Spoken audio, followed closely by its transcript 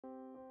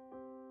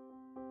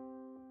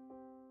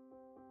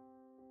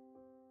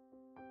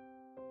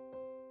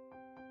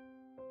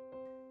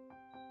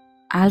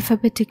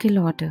Alphabetical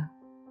order.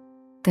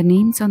 The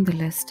names on the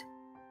list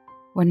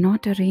were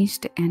not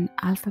arranged in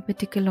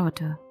alphabetical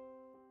order.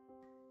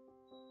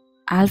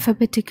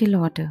 Alphabetical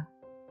order.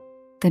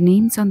 The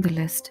names on the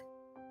list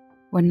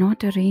were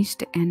not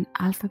arranged in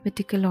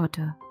alphabetical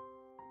order.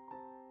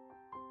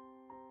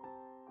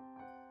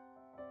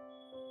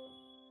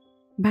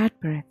 Bad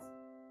breath.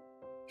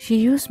 She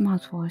used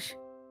mouthwash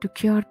to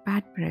cure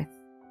bad breath.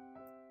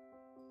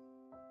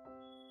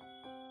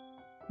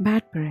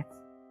 Bad breath.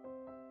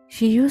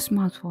 She used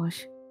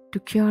mouthwash to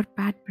cure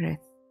bad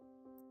breath.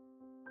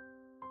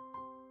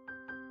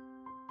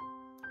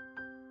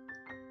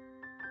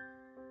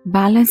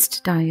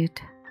 Balanced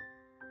diet.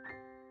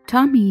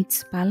 Tom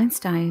eats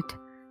balanced diet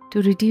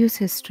to reduce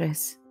his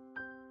stress.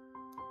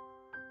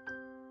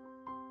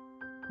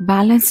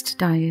 Balanced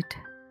diet.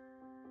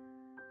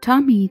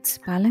 Tom eats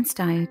balanced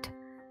diet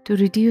to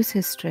reduce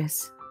his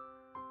stress.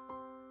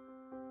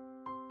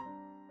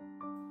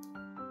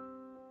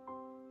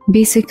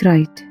 Basic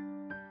right.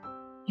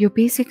 Your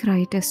basic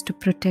right is to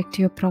protect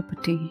your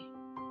property.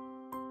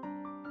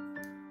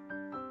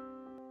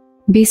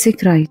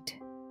 Basic right.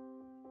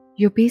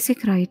 Your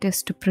basic right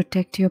is to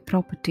protect your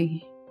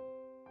property.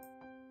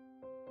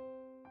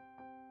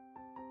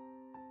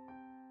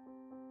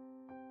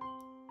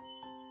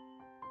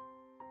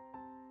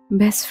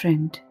 Best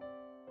friend.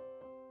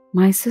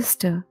 My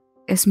sister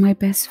is my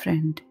best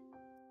friend.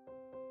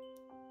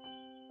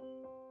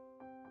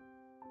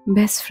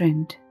 Best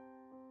friend.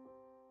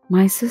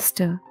 My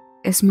sister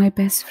is my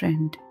best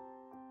friend.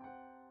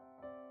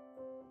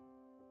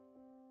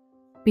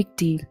 Big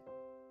deal.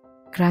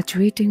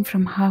 Graduating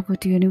from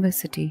Harvard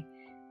University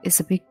is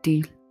a big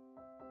deal.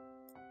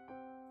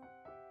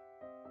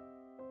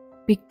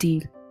 Big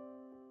deal.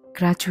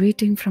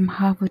 Graduating from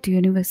Harvard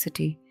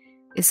University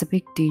is a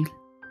big deal.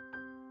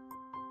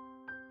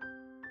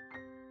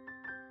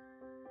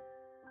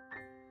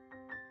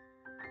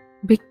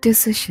 Big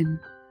decision.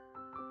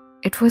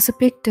 It was a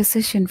big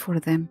decision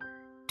for them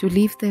to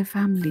leave their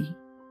family.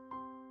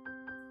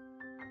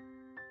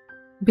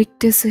 Big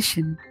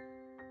decision.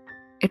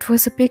 It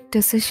was a big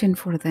decision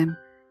for them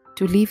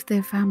to leave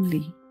their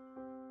family.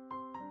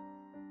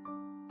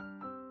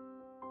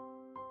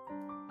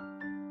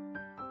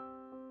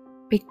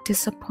 Big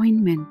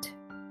disappointment.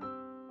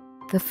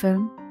 The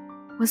film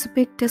was a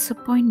big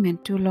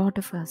disappointment to a lot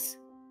of us.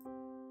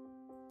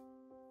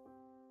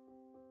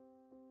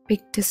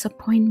 Big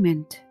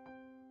disappointment.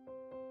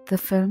 The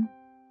film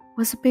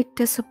was a big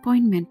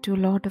disappointment to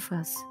a lot of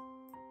us.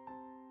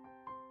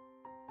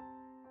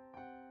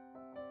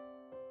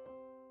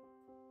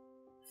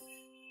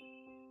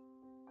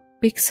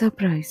 Big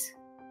surprise.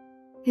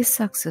 His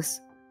success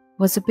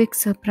was a big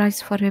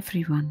surprise for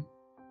everyone.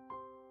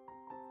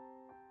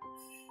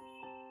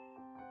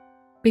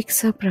 Big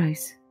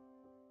surprise.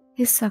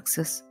 His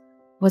success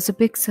was a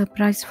big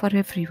surprise for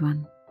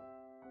everyone.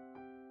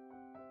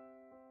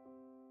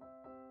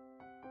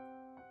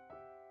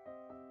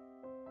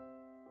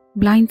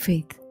 Blind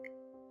faith.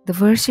 The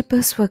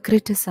worshippers were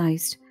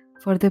criticized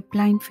for their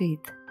blind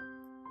faith.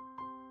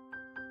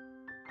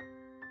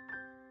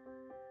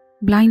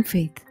 Blind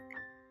faith.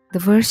 The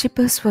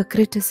worshippers were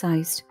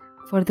criticized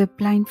for their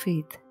blind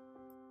faith.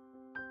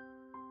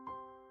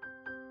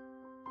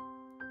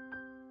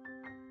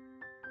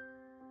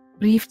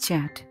 Brief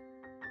chat.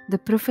 The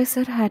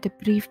professor had a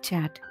brief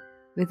chat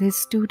with his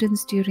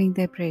students during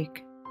their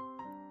break.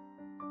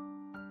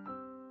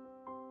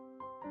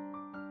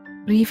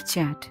 Brief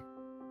chat.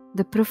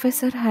 The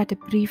professor had a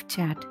brief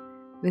chat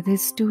with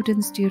his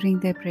students during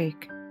their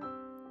break.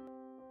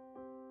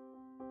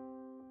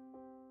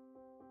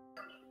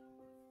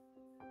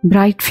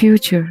 Bright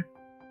future.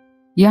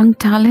 Young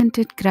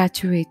talented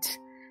graduates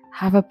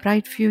have a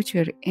bright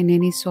future in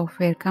any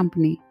software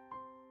company.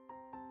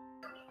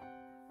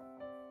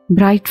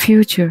 Bright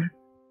future.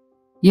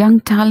 Young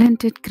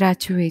talented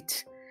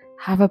graduates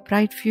have a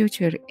bright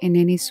future in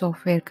any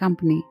software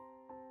company.